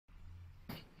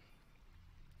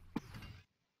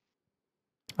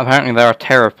Apparently there are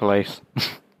Tera police. There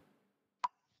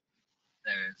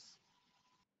is.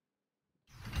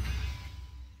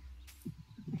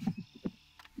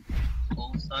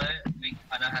 Also,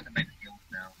 I know how to make heals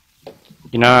now.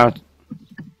 You know.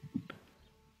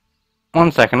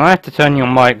 One second, I have to turn your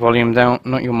mic volume down.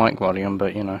 Not your mic volume,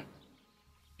 but you know.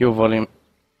 Your volume.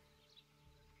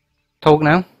 Talk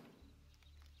now.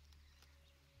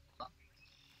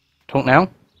 Talk now.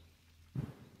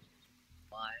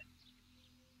 Why?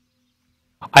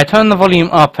 I turned the volume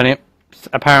up and it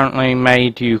apparently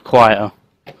made you quieter.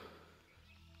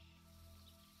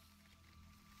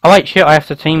 Oh wait, shit, I have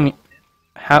to team...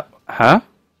 How? Huh? Is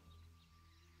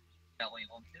that what you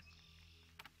wanted?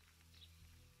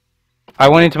 I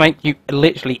wanted to make you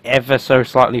literally ever so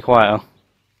slightly quieter.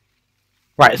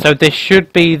 Right, so this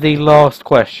should be the last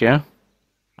question.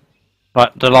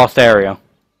 Like, the last area.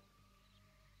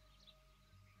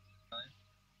 No.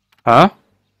 Huh?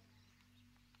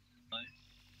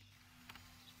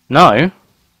 No. No? No.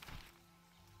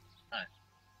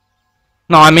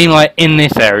 No, I mean like in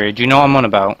this area. Do you know what I'm on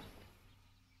about?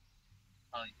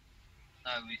 Oh,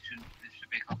 no, there should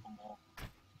be a couple more.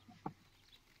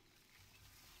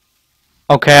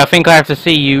 Okay, I think I have to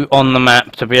see you on the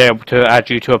map to be able to add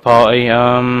you to a party.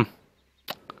 I'm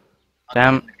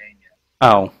Damn. not in the game yet.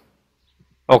 Oh.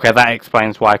 Okay, that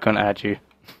explains why I couldn't add you.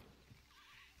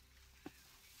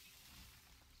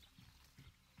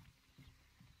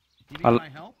 You need my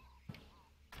help?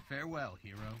 Farewell,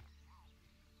 hero.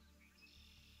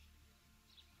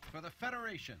 For the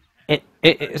Federation. It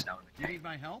is... You need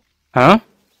my help? Huh?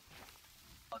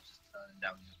 I'll just turn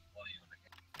down your volume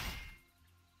again.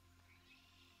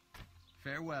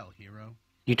 Farewell, hero.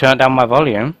 You turned down my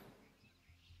volume?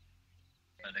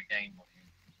 For the game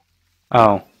volume.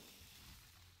 Oh.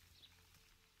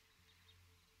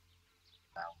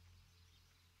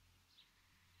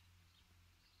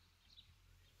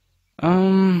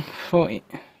 Now. 40...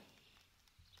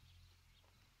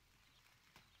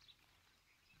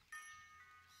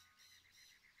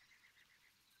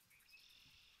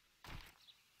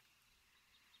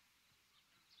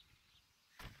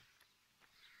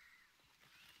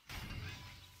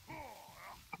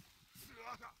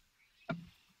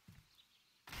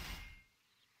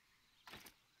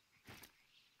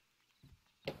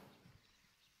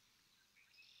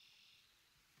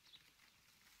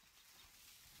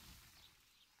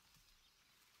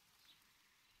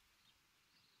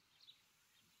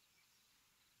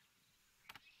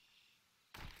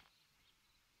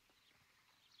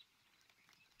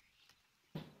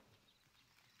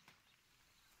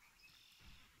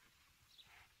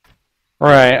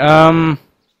 Right,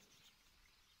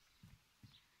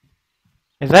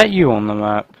 is that you on the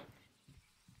map?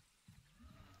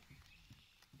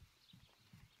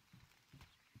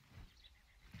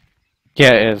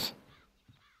 Yeah, it is.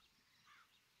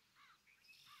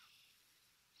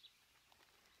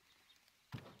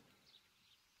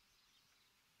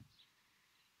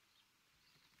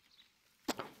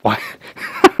 Why?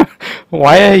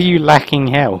 Why are you lacking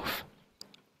health?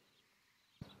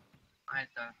 I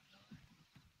don't know.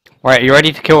 Right, you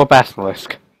ready to kill a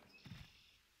basilisk?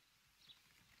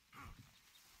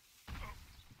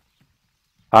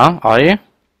 Huh? Are you? Yes.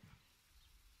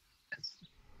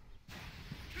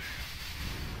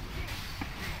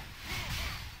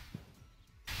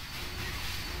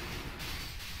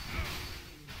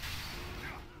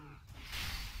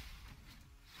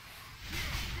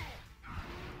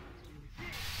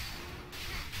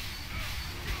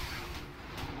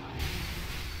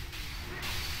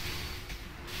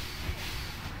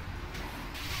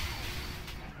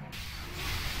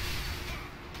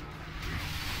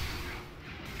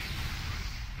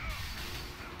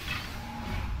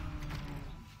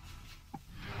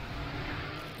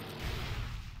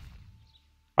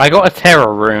 I got a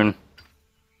terror rune.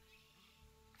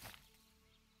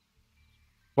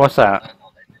 What's I that? don't know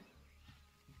what they do.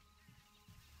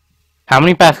 How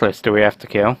many basilisks do we have to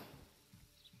kill? You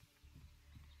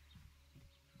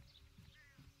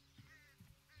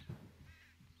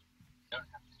don't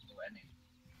have to do any.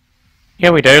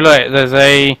 Yeah, we do. Look, there's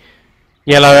a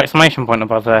yellow exclamation point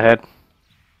above their head.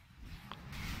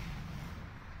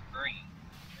 Green.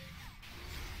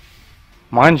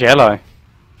 Mine's yellow.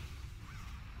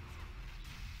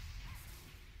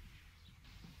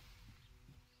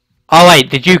 Oh wait,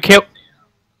 did you kill?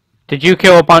 Did you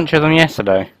kill a bunch of them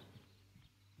yesterday?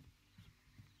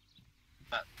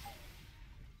 But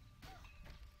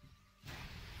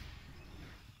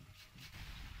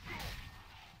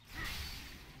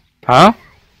Huh?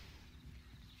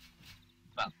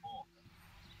 about 4.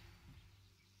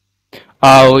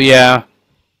 Oh yeah.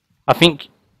 I think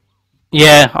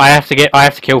Yeah, I have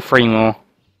to kill 3 more.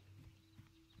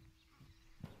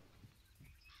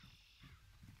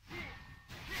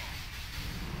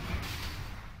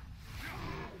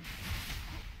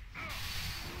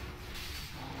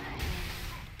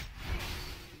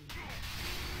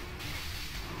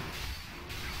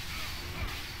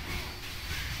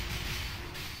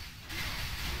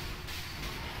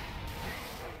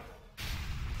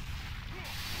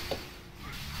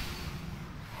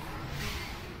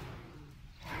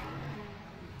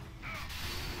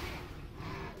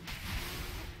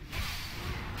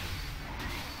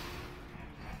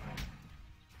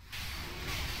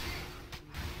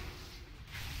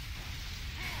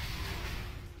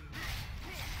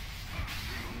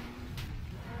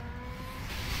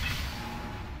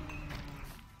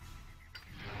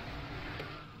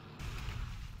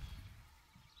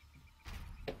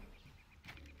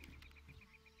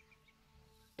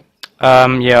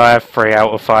 Yeah, I have 3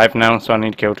 out of 5 now, so I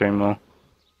need to kill 2 more.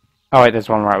 Oh wait, there's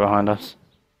one right behind us.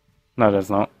 No,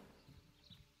 there's not.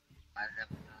 I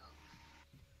never know.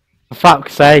 For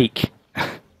fuck's sake!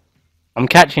 I'm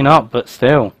catching up, but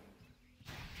still.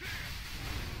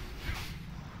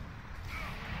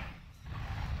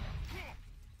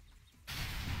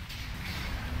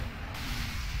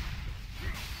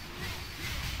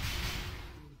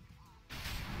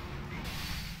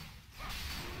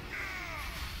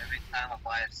 Every time I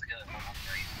buy a skill, I'm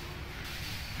upgrade.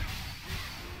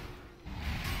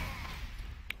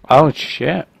 Oh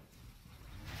shit.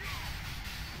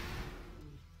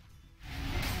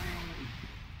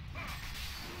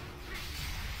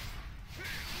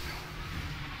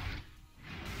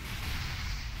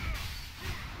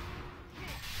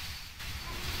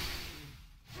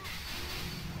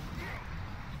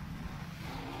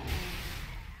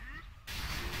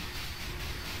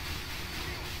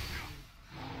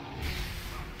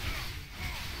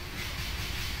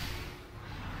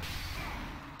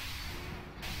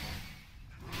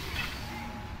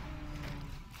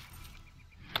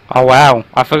 Oh wow,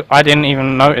 I didn't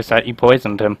even notice that you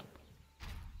poisoned him.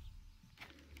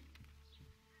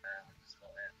 Just got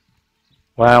it.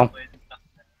 Well, Wait,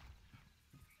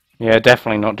 yeah,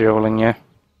 definitely not dueling you.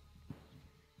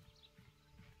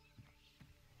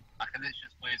 I can literally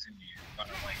just poison you and run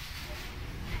away.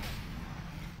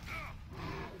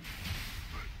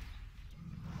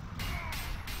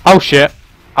 Oh shit.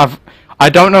 I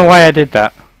don't know why I did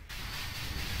that.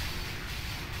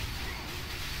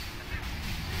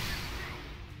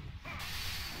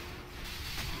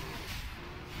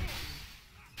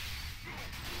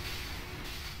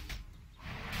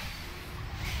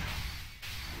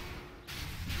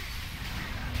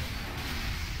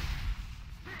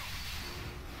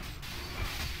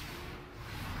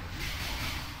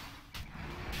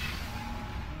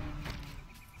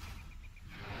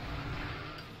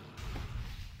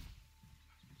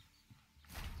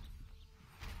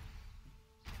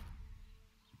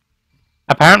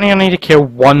 Apparently I need to kill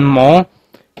 1 more.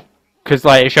 Because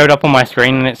like it showed up on my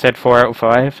screen and it said 4 out of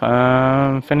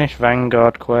 5. Finish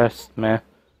Vanguard quest, meh.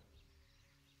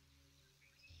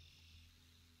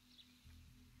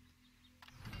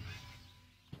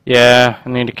 Yeah, I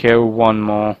need to kill 1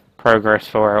 more. Progress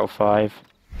 4 out of 5.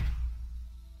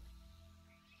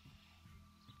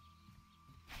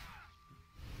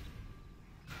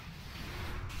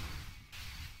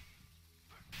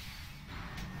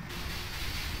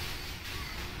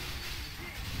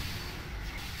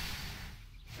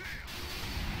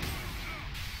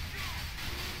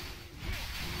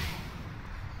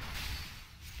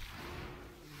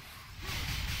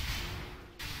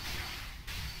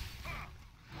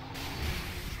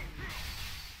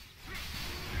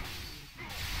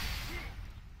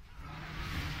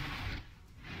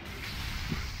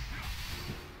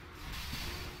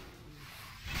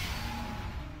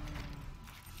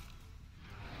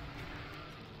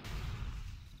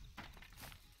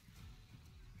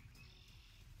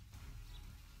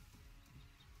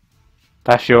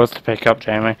 That's yours to pick up,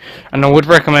 Jamie. And I would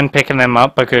recommend picking them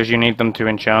up because you need them to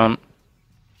enchant.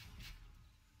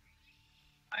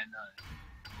 I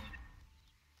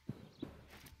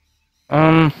know.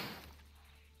 Um,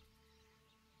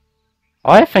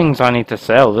 I have things I need to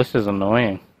sell. This is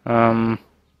annoying.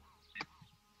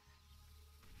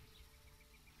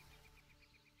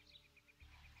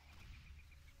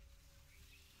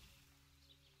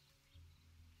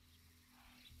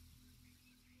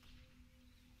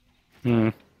 Hmm.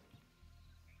 Do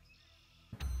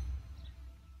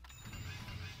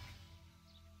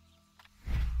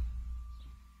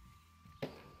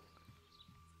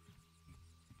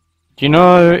you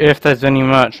know if there's any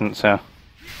merchants here?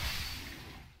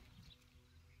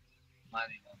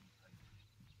 Mighty one.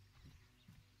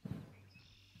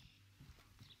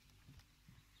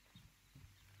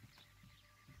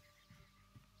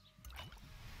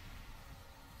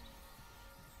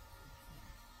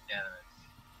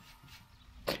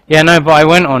 Yeah, no, but I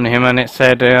went on him and it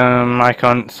said I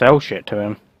can't sell shit to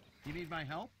him. You need my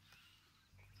help?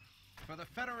 For the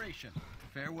Federation.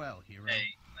 Farewell, hero.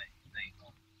 Hey, mate, there you go.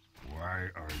 Why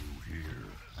are you here?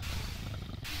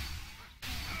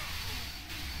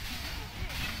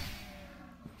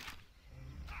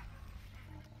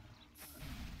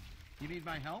 You need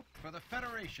my help? For the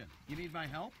Federation. You need my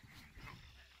help?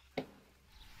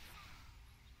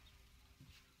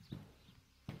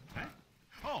 Huh?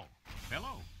 Oh,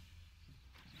 hello.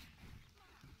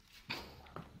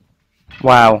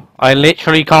 Wow, I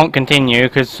literally can't continue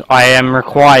because I am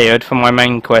required for my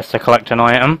main quest to collect an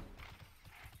item.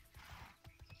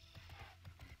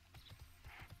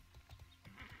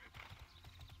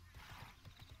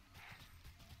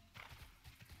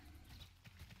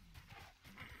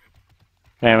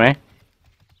 Hear me?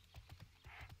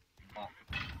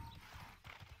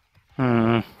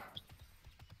 Damn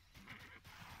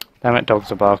it,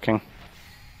 dogs are barking.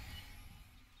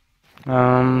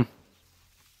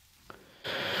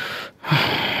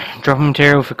 Drop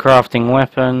material for crafting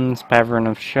weapons, Pavern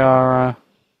of Shara.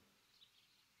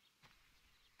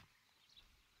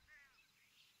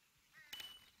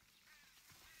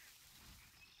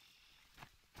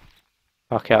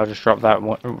 Okay, I'll just drop that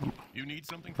You need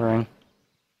something? ring.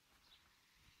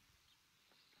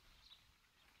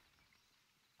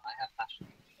 I have fashion.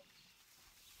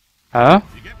 Huh?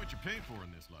 You get what you pay for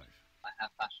in this life. I have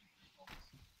fashion.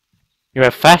 You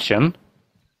have fashion?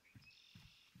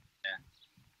 Yeah.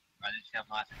 I literally have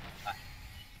an item for fashion.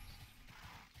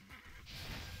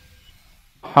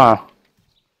 Huh.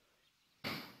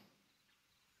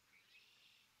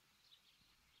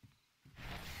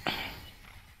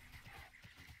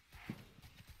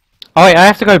 Oh wait, I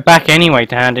have to go back anyway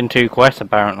to hand in 2 quests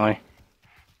apparently.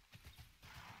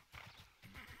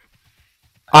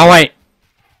 Oh wait.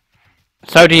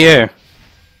 So do you.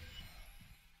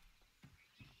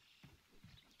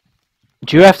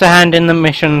 Do you have to hand in the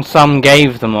mission some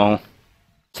gave them all?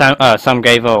 Some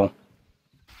gave all.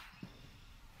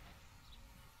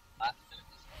 I have to do it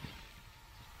this way.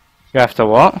 You have to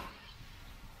what?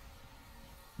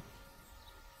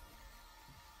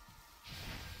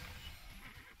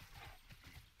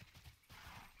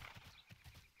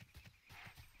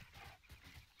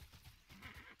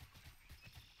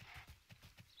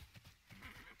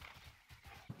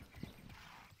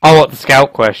 Oh, what, the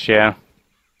scout quest, yeah.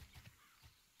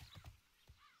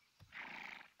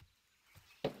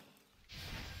 I'm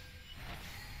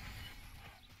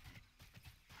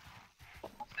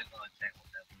still gonna check what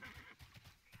level.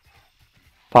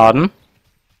 Pardon?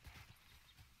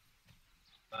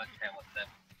 Gonna check what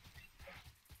level.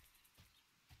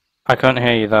 I can't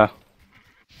hear you there.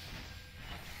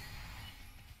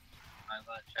 I'm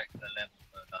gonna check the level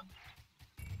for the dungeon.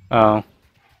 Oh.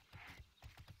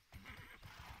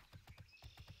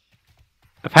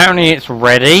 Apparently it's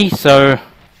ready, so... Do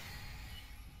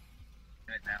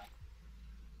it now.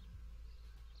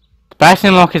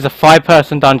 Bastion Lock is a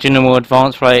 5-person dungeon and will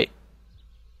advance related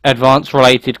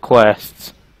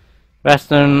quests.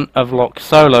 Bastion of Lock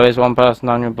Solo is 1-person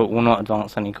dungeon but will not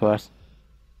advance any quests.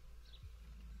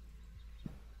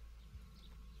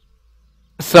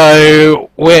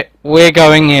 So we're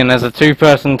going in as a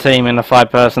 2-person team in a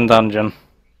 5-person dungeon.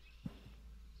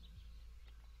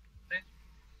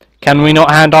 Can we not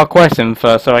hand our quests in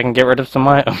first so I can get rid of some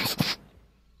items?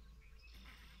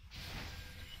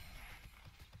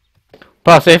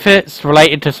 Plus, if it's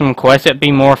related to some quests, it'd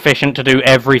be more efficient to do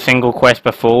every single quest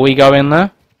before we go in there.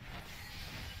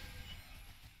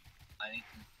 I need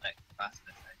to collect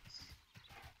basilisk eggs.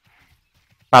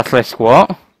 Basilisk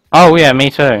what? Oh yeah, me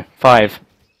too. 5.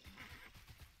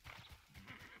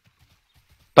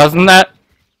 Doesn't that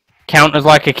count as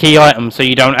like a key item so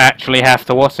you don't actually have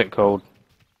to, what's it called?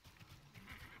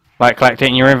 Like collect it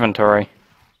in your inventory?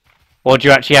 Or do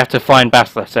you actually have to find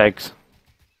basilisk eggs?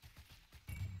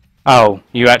 Oh,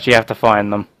 you actually have to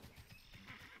find them.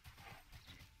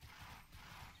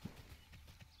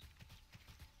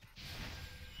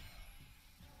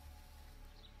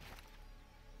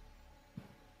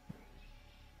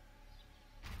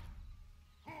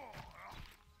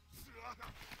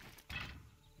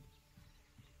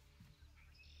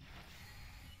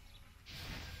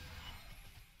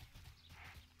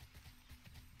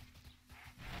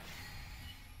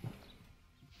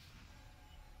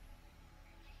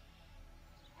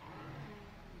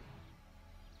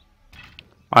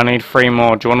 I need 3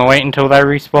 more. Do you want to wait until they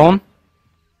respawn?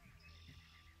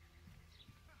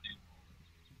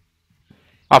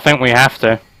 I think we have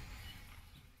to.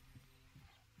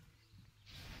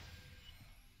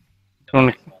 Do you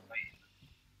wanna...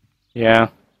 Yeah.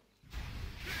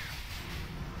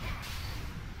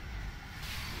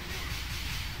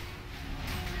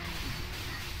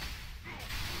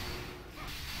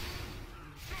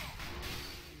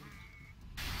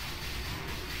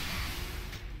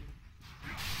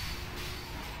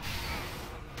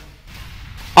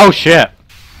 Oh shit!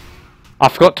 I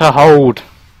forgot to hold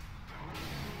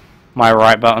my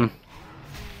right button.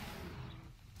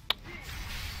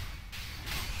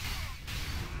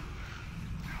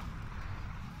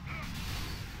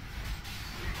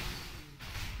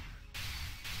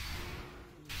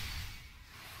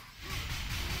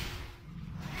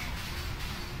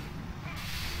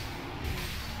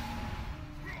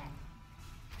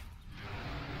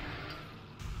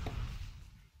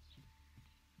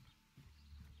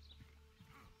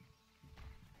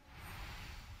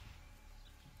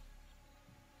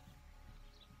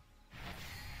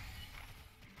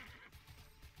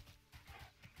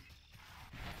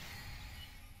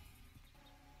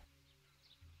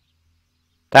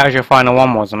 That was your final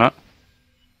one, wasn't it?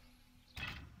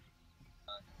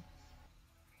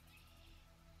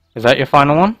 Is that your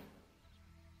final one?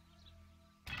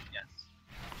 Yes.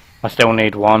 I still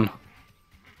need one.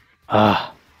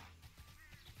 Ah.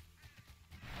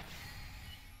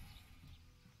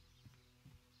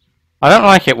 I don't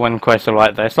like it when quests are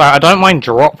like this. Like, I don't mind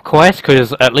drop quests,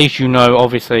 because at least you know,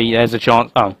 obviously, there's a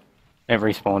chance... Oh, it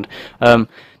respawned.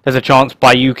 There's a chance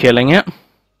by you killing it.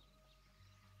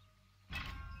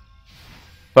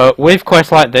 But with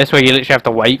quests like this, where you literally have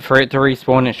to wait for it to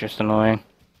respawn, it's just annoying.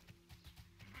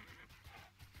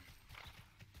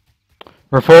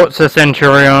 Reports to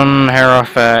Centurion,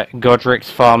 Heroth at Godric's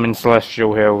farm in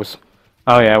Celestial Hills.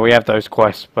 Oh yeah, we have those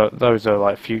quests, but those are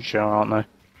like future, aren't they?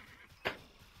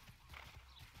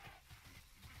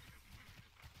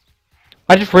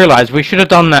 I just realised we should have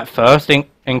done that first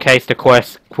in case the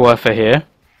quests were for here.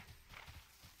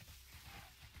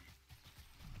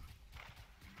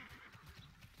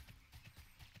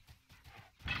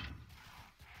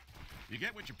 You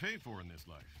get what you pay for in this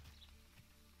life.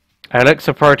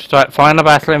 Elixir prototype. Find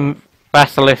the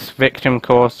Basilisk victim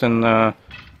course in the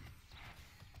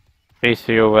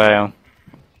Bestial Vale.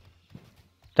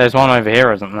 There's one over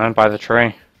here, isn't there? By the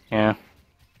tree. Yeah.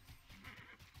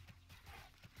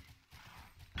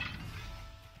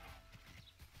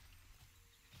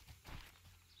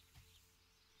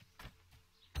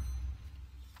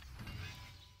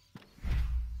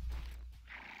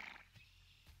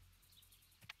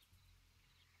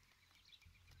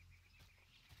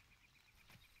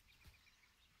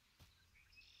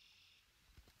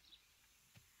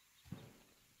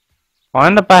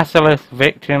 Find the Basilisk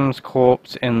victim's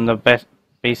corpse in the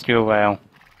Bestial Vale.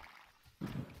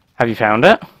 Have you found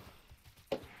it?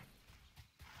 I'm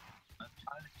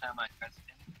trying to turn my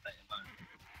question, but it won't.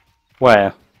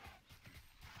 Where?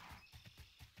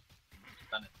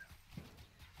 Done it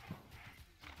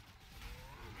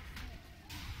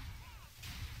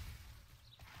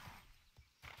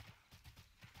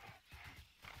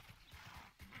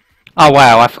now. Oh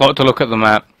wow, I forgot to look at the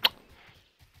map.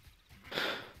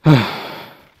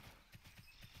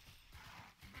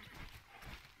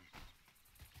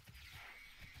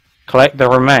 Collect the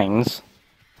remains.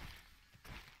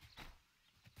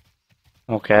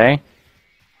 Okay.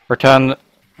 Return the...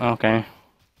 Okay.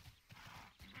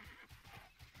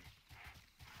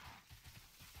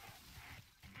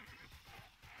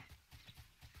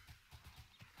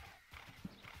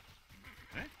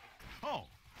 Eh? Oh,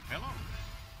 hello.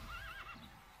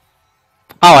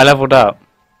 Oh, I leveled up.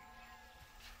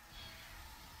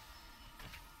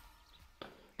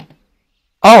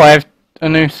 Oh, I have a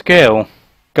new skill.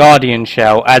 Guardian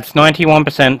Shell adds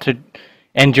 91% to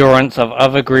endurance of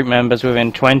other group members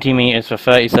within 20 meters for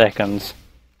 30 seconds.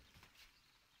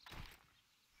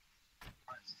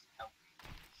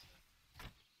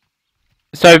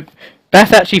 So,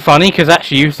 that's actually funny, because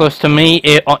that's useless to me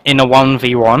in a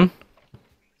 1v1.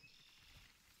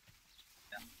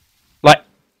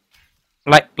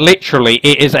 Like, literally,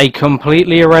 it is a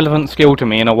completely irrelevant skill to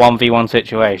me in a 1v1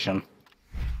 situation.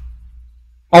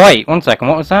 Oh wait, one second,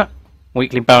 what was that?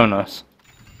 Weekly bonus.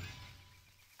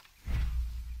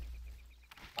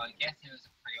 I guess it was a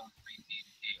 3-on-3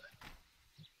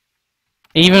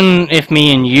 PvP. Even if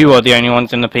me and you are the only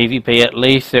ones in the PvP, at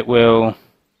least it will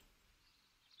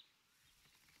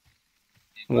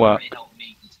work. Really helped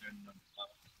me considering the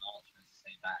archers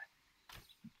stay back.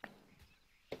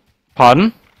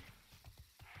 Pardon?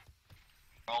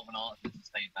 Rather than archers to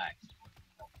stay back.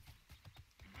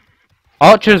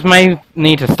 Archers may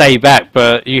need to stay back,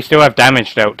 but you still have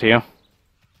damage dealt to you.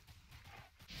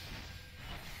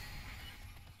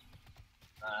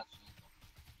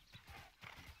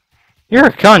 You're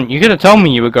a cunt. You could have told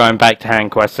me you were going back to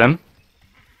hand quests then.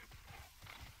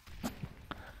 Yeah,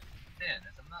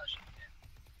 there's a merchant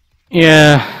here.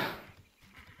 Yeah.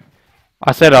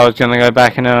 I said I was going to go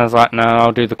back and then I was like, no,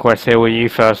 I'll do the quest here with you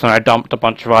first, and I dumped a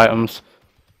bunch of items.